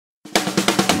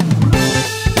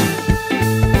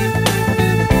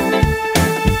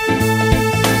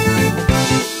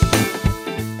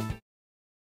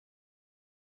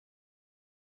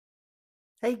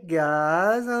Hey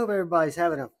guys, I hope everybody's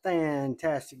having a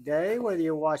fantastic day. Whether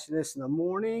you're watching this in the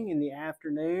morning, in the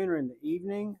afternoon, or in the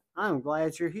evening, I'm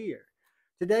glad you're here.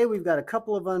 Today we've got a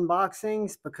couple of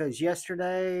unboxings because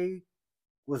yesterday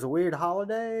was a weird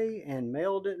holiday and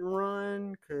mail didn't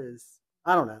run because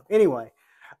I don't know. Anyway,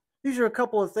 these are a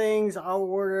couple of things I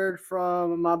ordered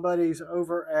from my buddies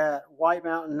over at White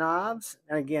Mountain Knives.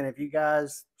 And again, if you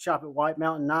guys shop at White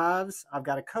Mountain Knives, I've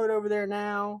got a code over there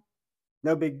now.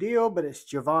 No big deal, but it's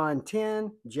Juhvon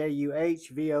 10,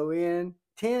 Juhvon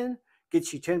 10.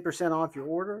 Gets you 10% off your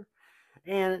order.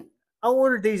 And I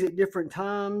ordered these at different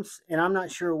times, and I'm not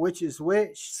sure which is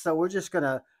which. So we're just going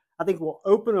to, I think we'll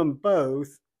open them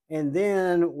both, and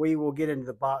then we will get into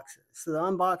the boxes. So the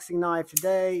unboxing knife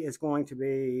today is going to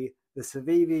be the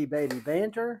Civivi Baby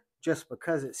Banter, just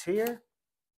because it's here.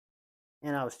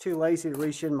 And I was too lazy to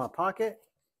reach in my pocket.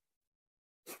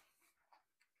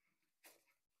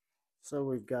 So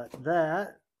we've got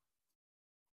that.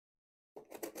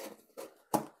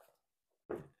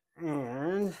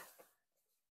 And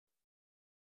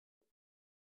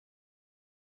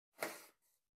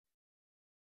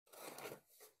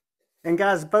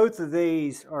guys, both of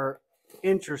these are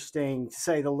interesting, to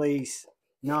say the least,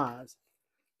 knives.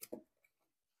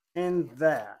 And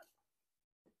that.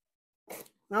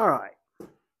 All right.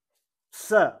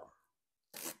 So,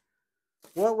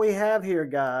 what we have here,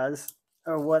 guys,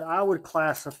 are what I would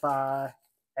classify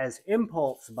as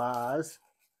impulse buys.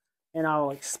 And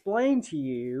I'll explain to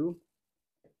you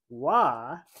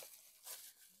why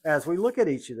as we look at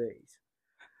each of these.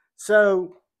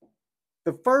 So,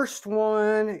 the first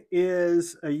one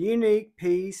is a unique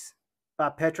piece by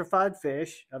Petrified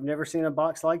Fish. I've never seen a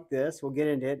box like this. We'll get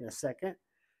into it in a second.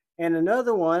 And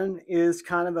another one is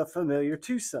kind of a familiar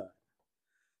TWOSUN.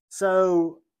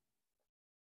 So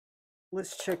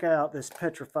let's check out this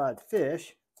Petrified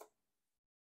Fish.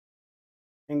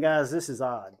 And guys, this is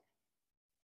odd.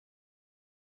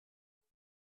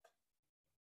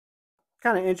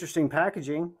 Kind of interesting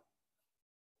packaging.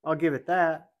 I'll give it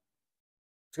that.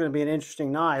 It's going to be an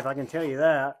interesting knife, I can tell you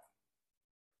that.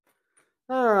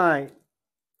 All right.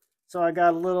 So I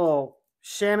got a little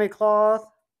chamois cloth,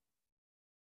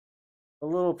 a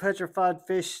little Petrified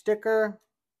Fish sticker,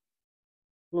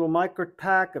 a little micro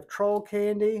pack of troll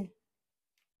candy,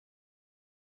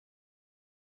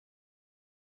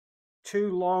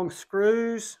 2 long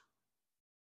screws,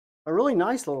 a really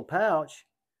nice little pouch,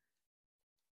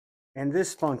 and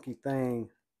this funky thing.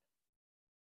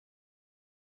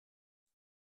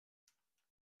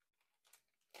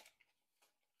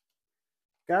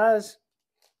 Guys,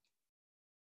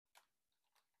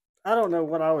 I don't know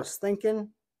what I was thinking.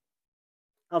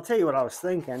 I'll tell you what I was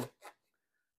thinking.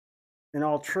 In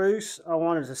all truth, I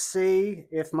wanted to see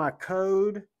if my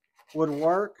code would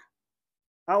work.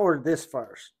 I ordered this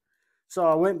first. So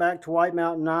I went back to White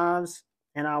Mountain Knives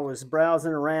and I was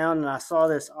browsing around and I saw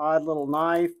this odd little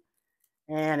knife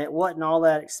and it wasn't all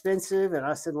that expensive. And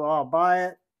I said, well, I'll buy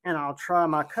it and I'll try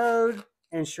my code.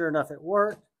 And sure enough, it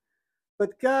worked.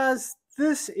 But guys,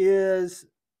 this is,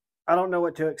 I don't know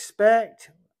what to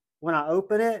expect when I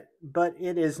open it, but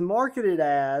it is marketed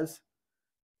as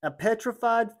a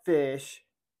Petrified Fish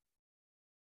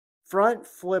front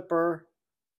flipper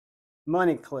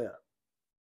money clip.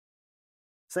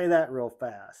 Say that real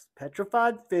fast.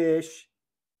 Petrified Fish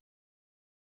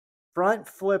front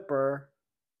flipper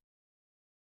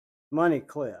money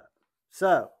clip.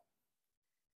 So,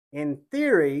 in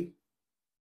theory,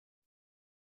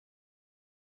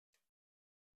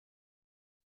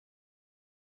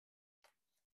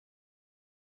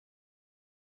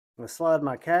 I'm going to slide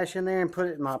my cash in there and put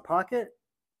it in my pocket.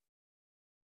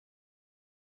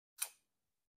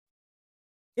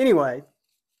 Anyway,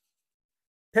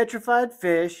 Petrified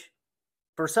Fish.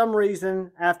 For some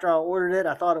reason, after I ordered it,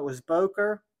 I thought it was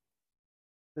Boker.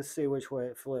 Let's see which way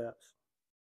it flips.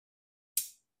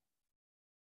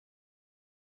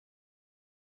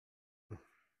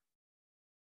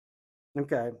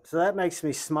 Okay, so that makes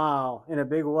me smile in a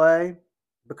big way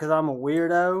because I'm a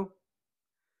weirdo.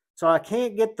 So I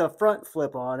can't get the front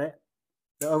flip on it.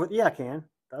 Yeah, I can.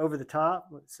 The over the top.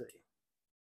 Let's see.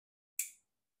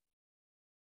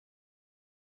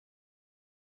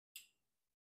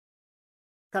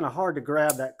 Kind of hard to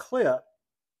grab that clip.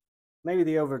 Maybe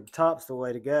the over the top's the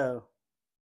way to go.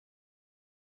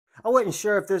 I wasn't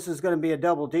sure if this was going to be a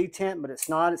double detent, but it's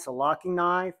not. It's a locking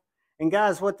knife. And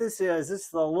guys, what this is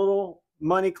the little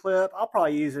money clip. I'll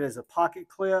probably use it as a pocket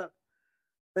clip.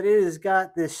 But it has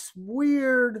got this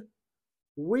weird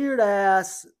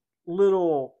ass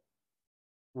little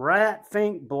rat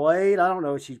fink blade. I don't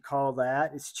know what you'd call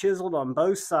that. It's chiseled on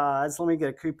both sides. Let me get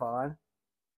a coupon.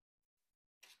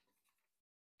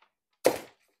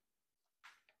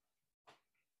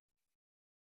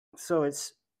 So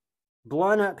it's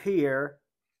blunt up here,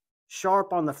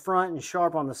 sharp on the front and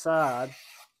sharp on the side.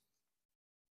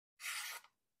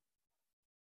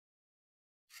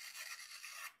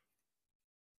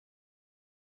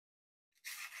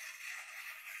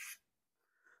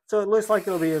 So it looks like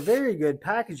it'll be a very good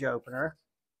package opener.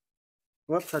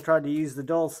 Whoops, I tried to use the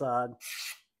dull side.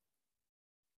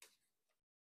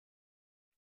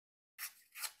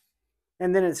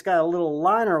 And then it's got a little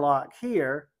liner lock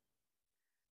here.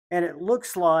 And it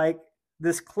looks like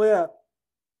this clip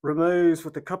removes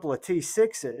with a couple of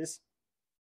T6s.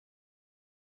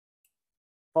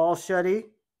 Ball shutty.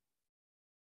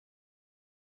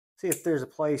 See if there's a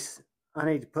place I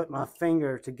need to put my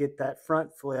finger to get that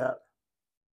front flip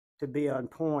to be on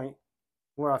point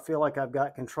where I feel like I've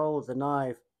got control of the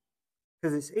knife,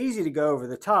 because it's easy to go over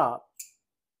the top,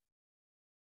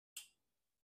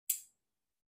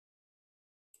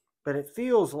 but it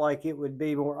feels like it would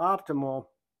be more optimal,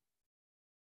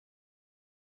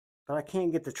 but I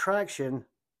can't get the traction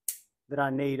that I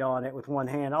need on it with one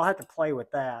hand. I'll have to play with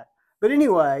that. But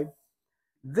anyway,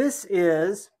 this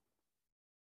is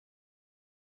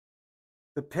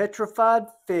the Petrified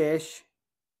Fish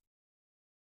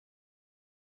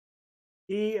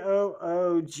EOOGAS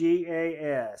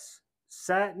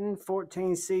Satin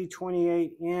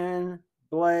 14C28N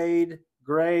blade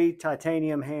gray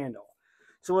titanium handle.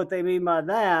 So what they mean by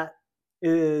that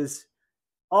is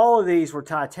all of these were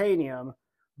titanium,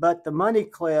 but the money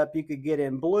clip you could get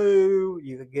in blue,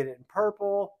 you could get it in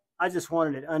purple. I just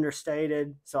wanted it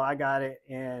understated, so I got it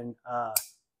in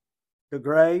the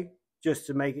gray, just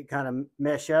to make it kind of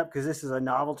mesh up, because this is a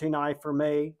novelty knife for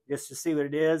me, just to see what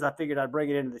it is. I figured I'd bring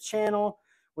it into the channel.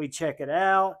 We'd check it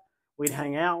out. We'd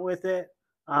hang out with it.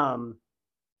 I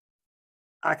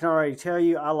can already tell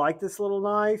you I like this little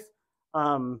knife.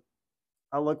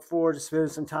 I look forward to spending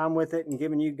some time with it and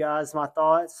giving you guys my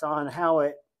thoughts on how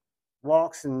it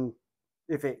walks, and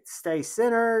if it stays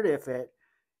centered, if it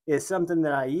is something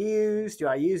that I use. Do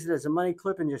I use it as a money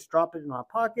clip and just drop it in my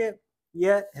pocket?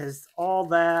 Yet has all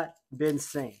that been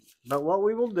seen. But what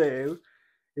we will do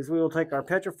is we will take our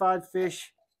Petrified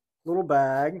Fish little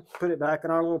bag, put it back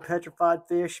in our little Petrified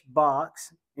Fish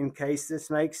box in case this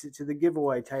makes it to the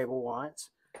giveaway table once.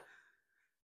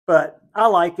 But I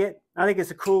like it. I think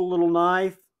it's a cool little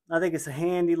knife. I think it's a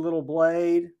handy little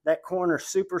blade. That corner's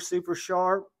super, super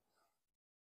sharp.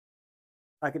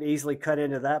 I could easily cut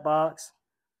into that box.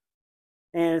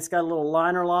 And it's got a little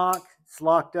liner lock. It's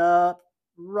locked up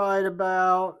right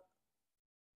about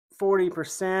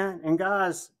 40%. And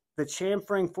guys, the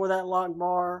chamfering for that lock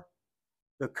bar,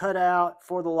 the cutout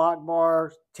for the lock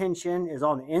bar tension is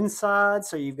on the inside.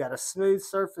 So you've got a smooth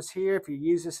surface here if you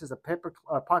use this as a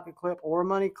pocket clip or a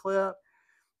money clip.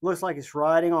 Looks like it's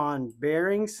riding on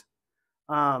bearings.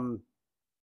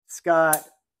 It's got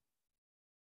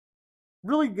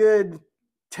really good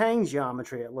tang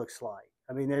geometry, it looks like.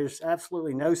 I mean, there's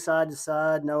absolutely no side to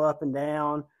side, no up and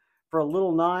down. For a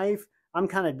little knife, I'm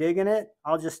kind of digging it.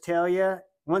 I'll just tell you,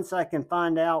 once I can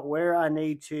find out where I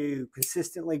need to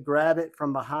consistently grab it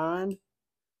from behind.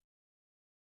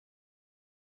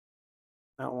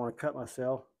 I don't want to cut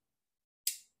myself.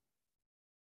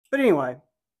 But anyway,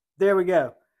 there we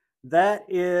go. That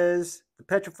is the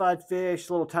Petrified Fish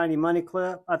little tiny money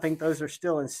clip. I think those are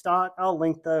still in stock. I'll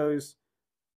link those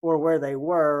or where they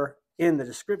were in the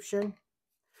description.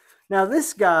 Now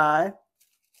this guy,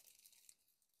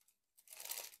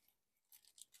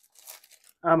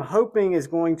 I'm hoping is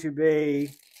going to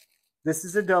be, this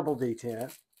is a double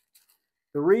detent.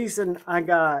 The reason I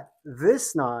got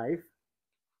this knife,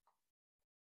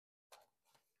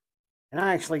 and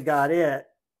I actually got it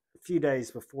a few days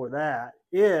before that,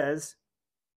 is,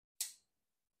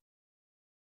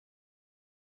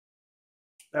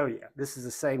 oh yeah, this is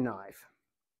the same knife.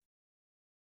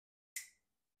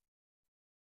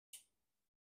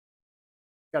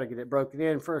 Got to get it broken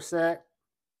in for a sec.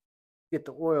 Get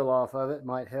the oil off of it,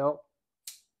 might help.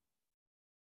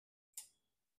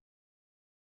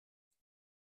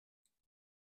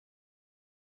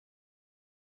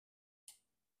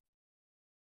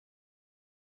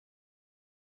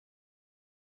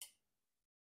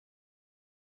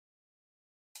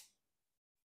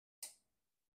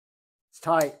 It's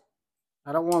tight.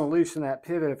 I don't want to loosen that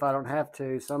pivot if I don't have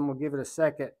to, so I'm going to give it a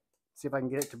second, see if I can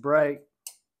get it to break.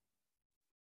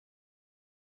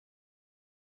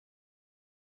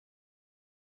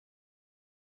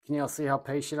 Can y'all see how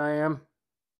patient I am?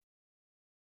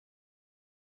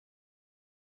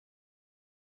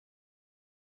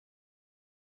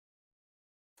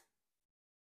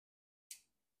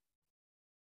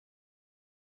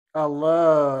 I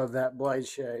love that blade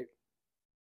shape.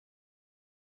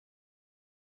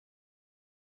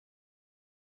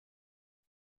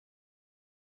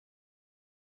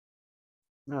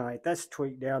 All right, that's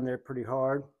tweaked down there pretty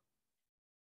hard.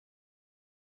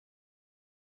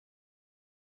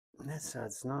 And that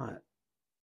side's not.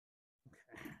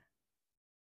 Okay.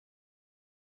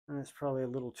 That's probably a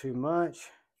little too much.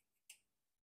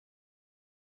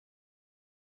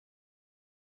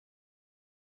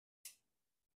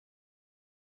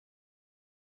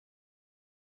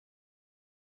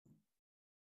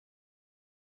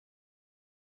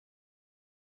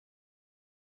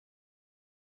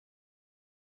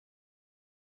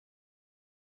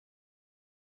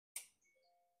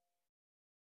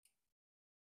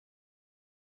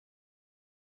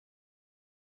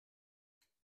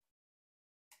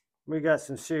 We got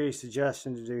some serious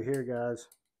adjusting to do here, guys.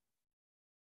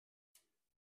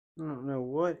 I don't know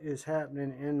what is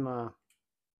happening in my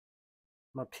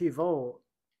pivot.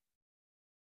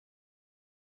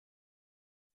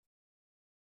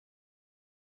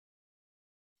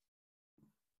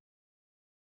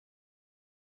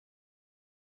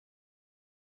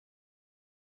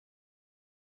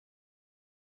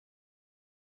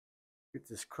 Get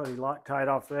this cruddy Loctite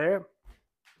off there.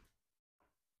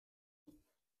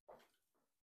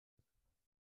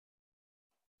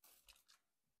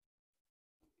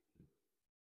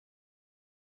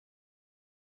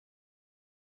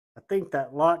 I think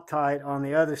that Loctite on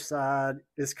the other side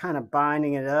is kind of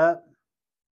binding it up,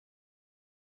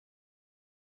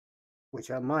 which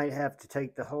I might have to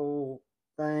take the whole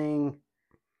thing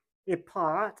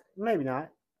apart. Maybe not.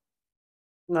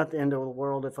 Not the end of the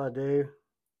world if I do.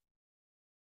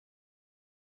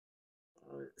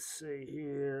 Let's see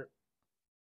here.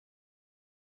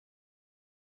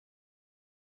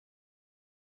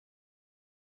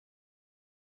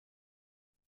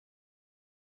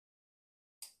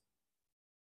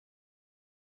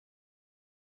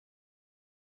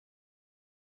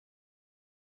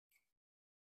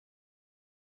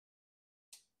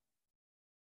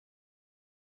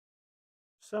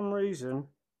 For some reason,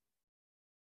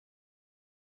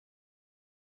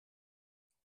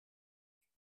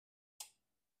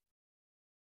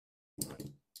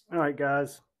 all right,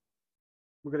 guys,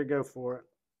 we're going to go for it.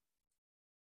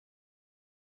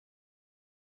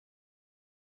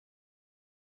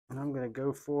 And I'm going to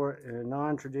go for it in a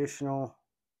non-traditional.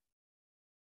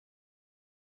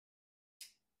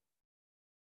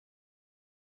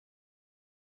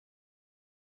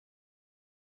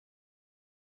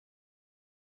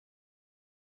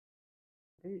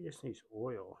 Maybe it just needs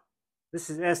oil.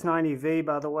 This is S90V,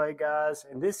 by the way, guys.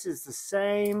 And this is the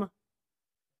same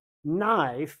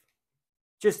knife,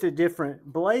 just a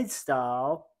different blade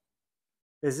style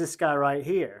as this guy right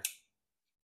here.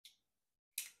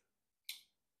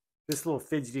 This little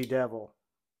fidgety devil.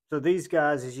 So these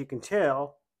guys, as you can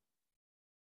tell,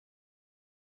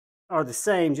 are the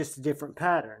same, just a different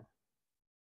pattern.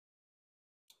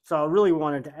 So I really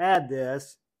wanted to add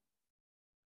this,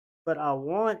 but I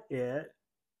want it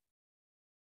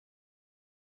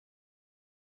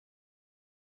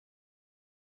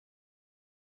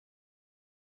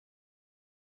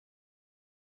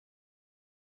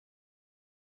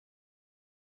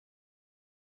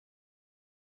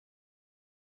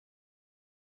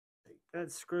take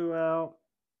that screw out.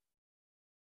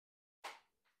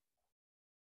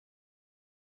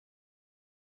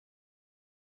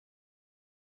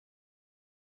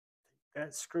 Take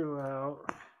that screw out.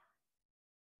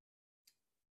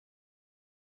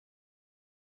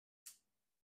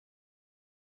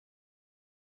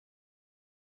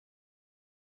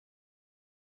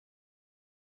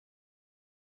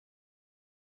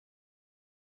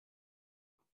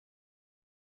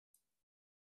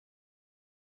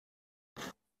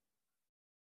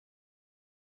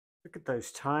 Look at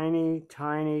those tiny,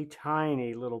 tiny,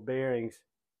 tiny little bearings.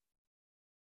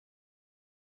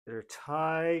 They're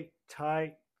tight,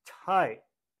 tight, tight.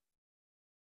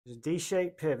 There's a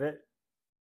D-shaped pivot.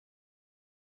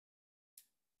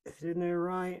 Is it in there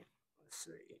right? Let's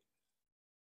see.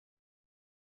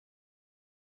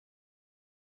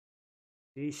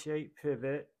 D-shaped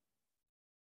pivot.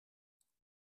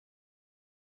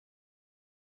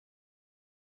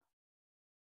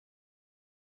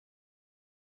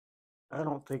 I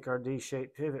don't think our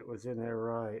D-shaped pivot was in there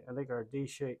right. I think our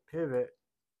D-shaped pivot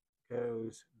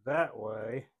goes that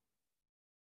way.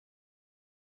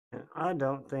 And I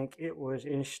don't think it was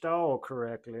installed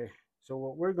correctly. So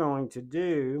what we're going to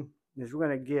do is we're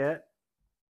going to get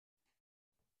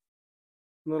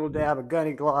a little dab of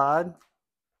Gunny Glide.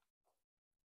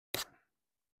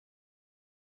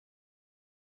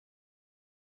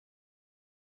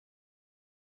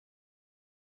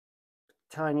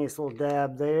 Tiniest little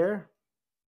dab there.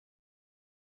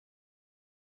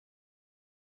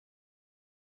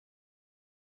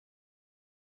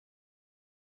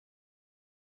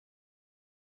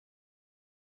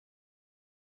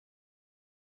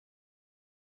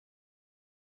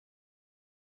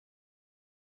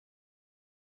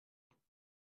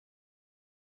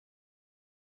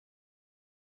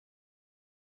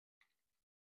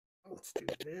 Let's do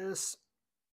this.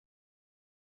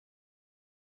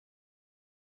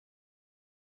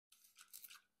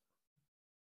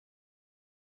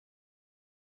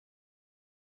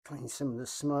 Clean some of the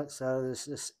smuts out of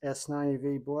this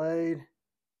S90V blade.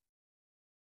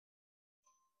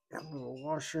 Got a little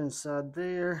washer inside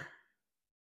there.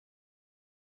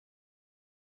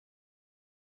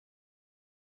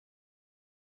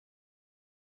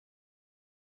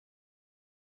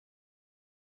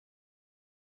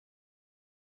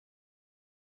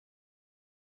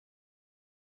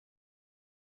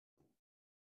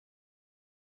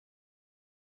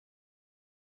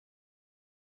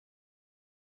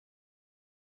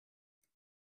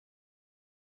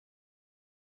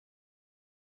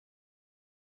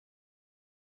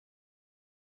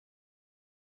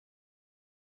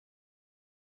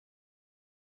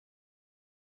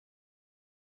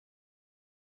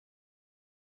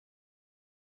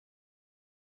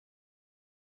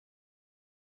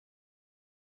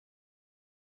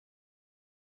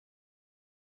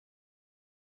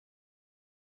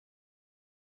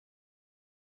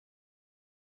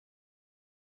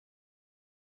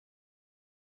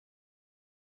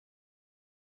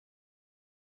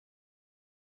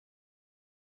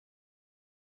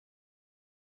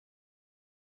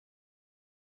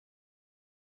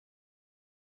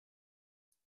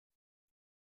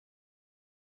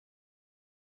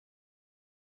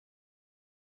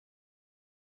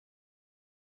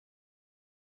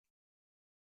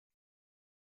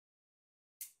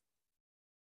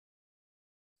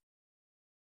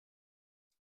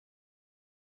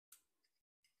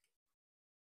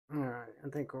 All right, I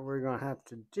think what we're going to have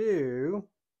to do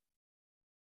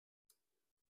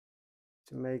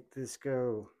to make this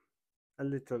go a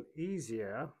little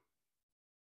easier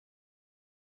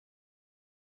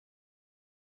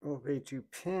will be to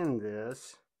pin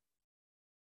this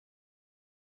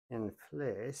in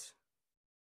place.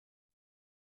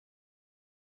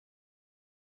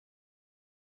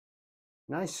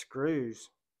 Nice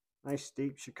screws, nice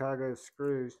deep Chicago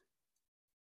screws.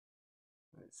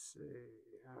 Let's see,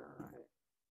 all right.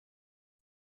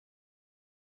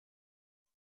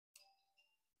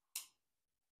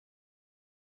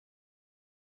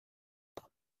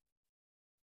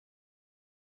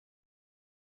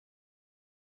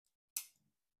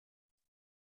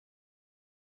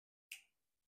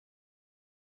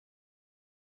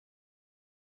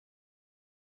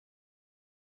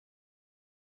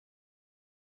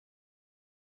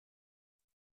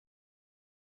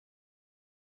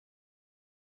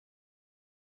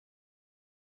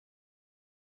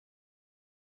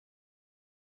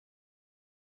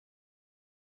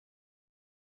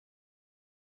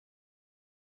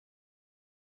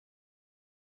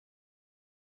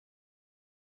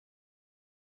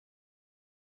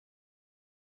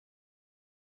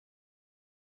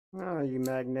 Oh, you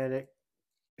magnetic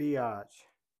biatch.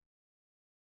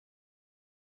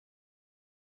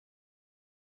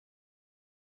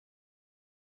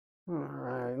 All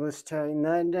right, let's tighten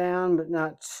that down, but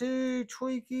not too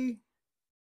tweaky.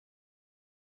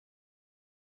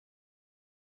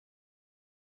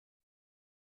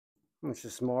 Let's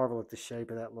just marvel at the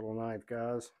shape of that little knife,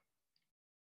 guys.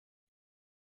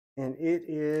 And it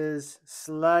is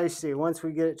slicey. Once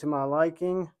we get it to my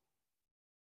liking,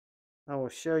 I will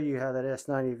show you how that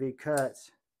S90V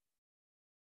cuts.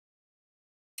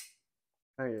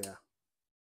 Oh yeah.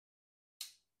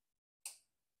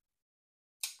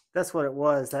 That's what it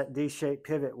was, that D-shaped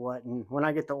pivot wasn't. When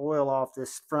I get the oil off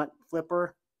this front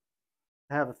flipper,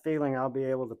 I have a feeling I'll be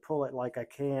able to pull it like I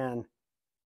can.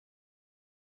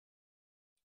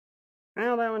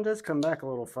 Now that one does come back a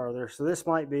little further, so this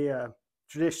might be a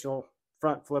traditional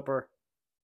front flipper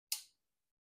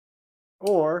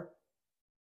or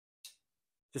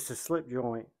just a slip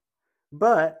joint.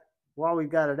 But while we've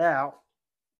got it out,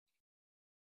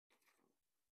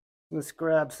 let's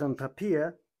grab some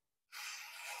papilla.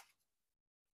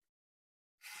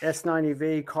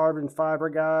 S90V carbon fiber,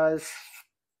 guys.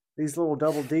 These little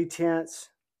double detents,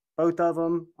 both of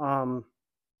them.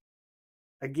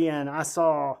 Again, I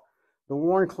saw the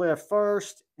Warncliffe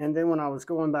first, and then when I was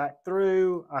going back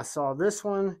through, I saw this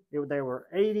one. They were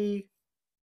 $80.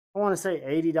 I want to say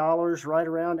 $80, right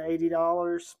around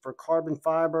 $80 for carbon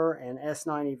fiber and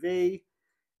S90V.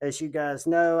 As you guys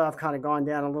know, I've kind of gone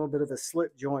down a little bit of a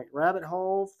slip joint rabbit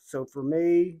hole. So for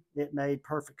me, it made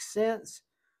perfect sense.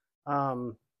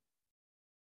 So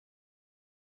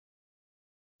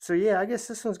yeah, I guess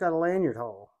this one's got a lanyard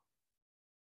hole.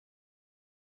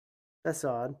 That's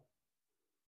odd.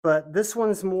 But this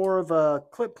one's more of a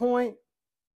clip point.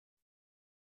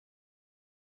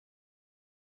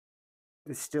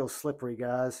 It's still slippery,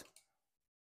 guys.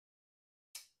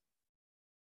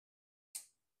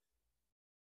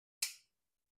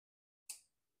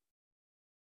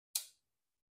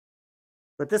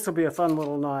 But this will be a fun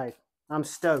little knife. I'm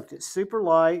stoked. It's super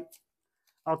light.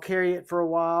 I'll carry it for a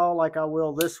while like I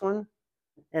will this one.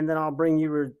 And then I'll bring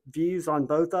you reviews on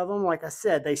both of them. Like I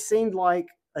said, they seemed like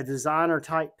a designer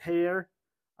type pair.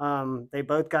 They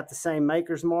both got the same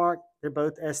maker's mark. They're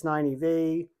both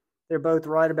S90V. They're both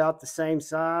right about the same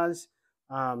size.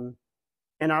 And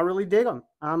I really dig them.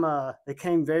 They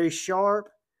came very sharp.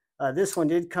 This one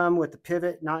did come with the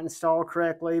pivot not installed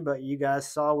correctly, but you guys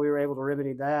saw we were able to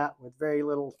remedy that with very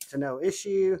little to no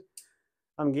issue.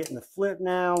 I'm getting the flip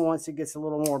now. Once it gets a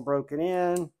little more broken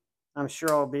in, I'm sure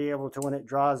I'll be able to, when it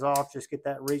dries off, just get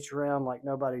that reach around like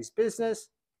nobody's business.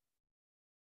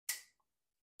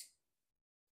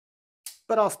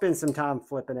 But I'll spend some time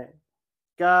flipping it.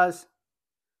 Guys,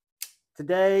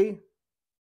 today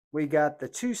we got the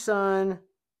TWOSUN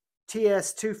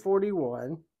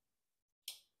TS241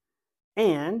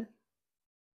 and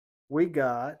we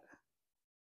got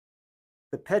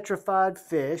the Petrified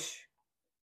Fish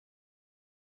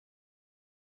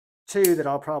 2 that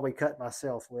I'll probably cut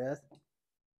myself with.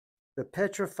 The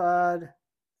Petrified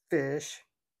Fish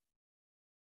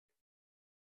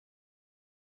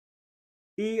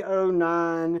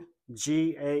E09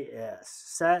 GAS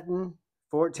Satin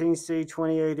 14C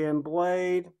 28M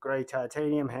blade, gray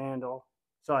titanium handle.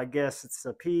 So I guess it's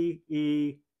the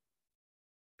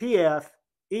PF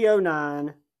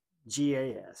E09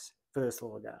 GAS for this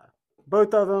little guy.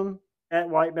 Both of them at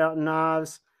White Mountain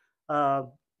Knives.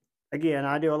 Again,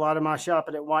 I do a lot of my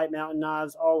shopping at White Mountain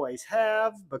Knives, always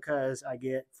have, because I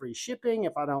get free shipping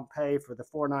if I don't pay for the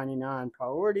 $4.99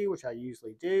 priority, which I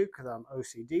usually do because I'm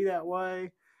OCD that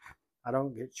way. I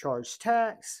don't get charged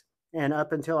tax. And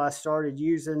up until I started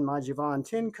using my Javon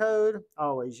 10 code, I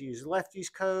always use Lefty's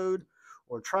code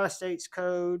or Tri-State's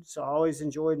code. So I always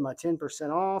enjoyed my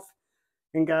 10% off.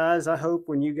 And guys, I hope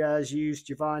when you guys use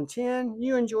Javon 10,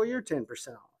 you enjoy your 10%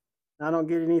 off. I don't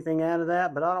get anything out of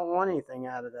that, but I don't want anything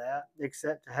out of that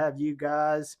except to have you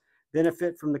guys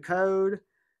benefit from the code,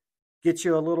 get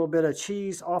you a little bit of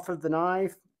cheese off of the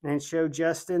knife, and show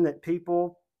Justin that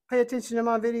people pay attention to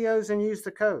my videos and use the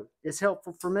code. It's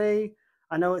helpful for me.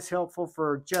 I know it's helpful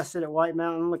for Justin at White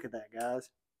Mountain. Look at that,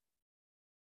 guys.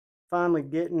 Finally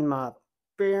getting my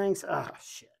bearings. Ah,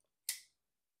 shit.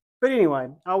 But anyway,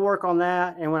 I'll work on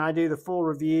that, and when I do the full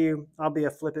review, I'll be a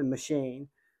flipping machine.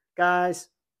 Guys,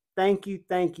 thank you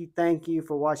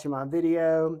for watching my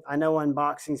video. I know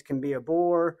unboxings can be a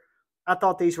bore. I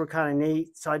thought these were kind of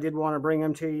neat, so I did want to bring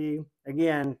them to you.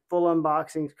 Again, full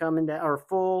unboxings coming down, or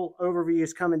full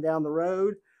overviews coming down the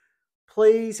road.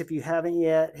 Please, if you haven't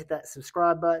yet, hit that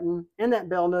subscribe button and that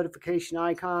bell notification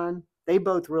icon. They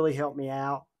both really help me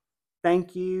out.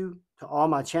 Thank you to all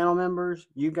my channel members.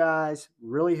 You guys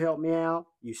really help me out.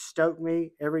 You stoke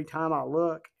me every time I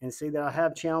look and see that I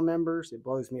have channel members. It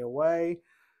blows me away.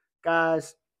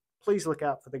 Guys, please look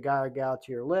out for the guy or gal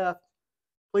to your left.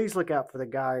 Please look out for the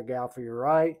guy or gal for your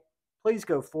right. Please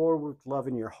go forward with love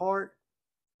in your heart.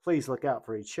 Please look out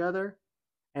for each other.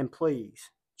 And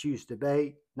please choose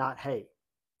debate, not hate.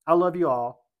 I love you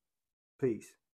all. Peace.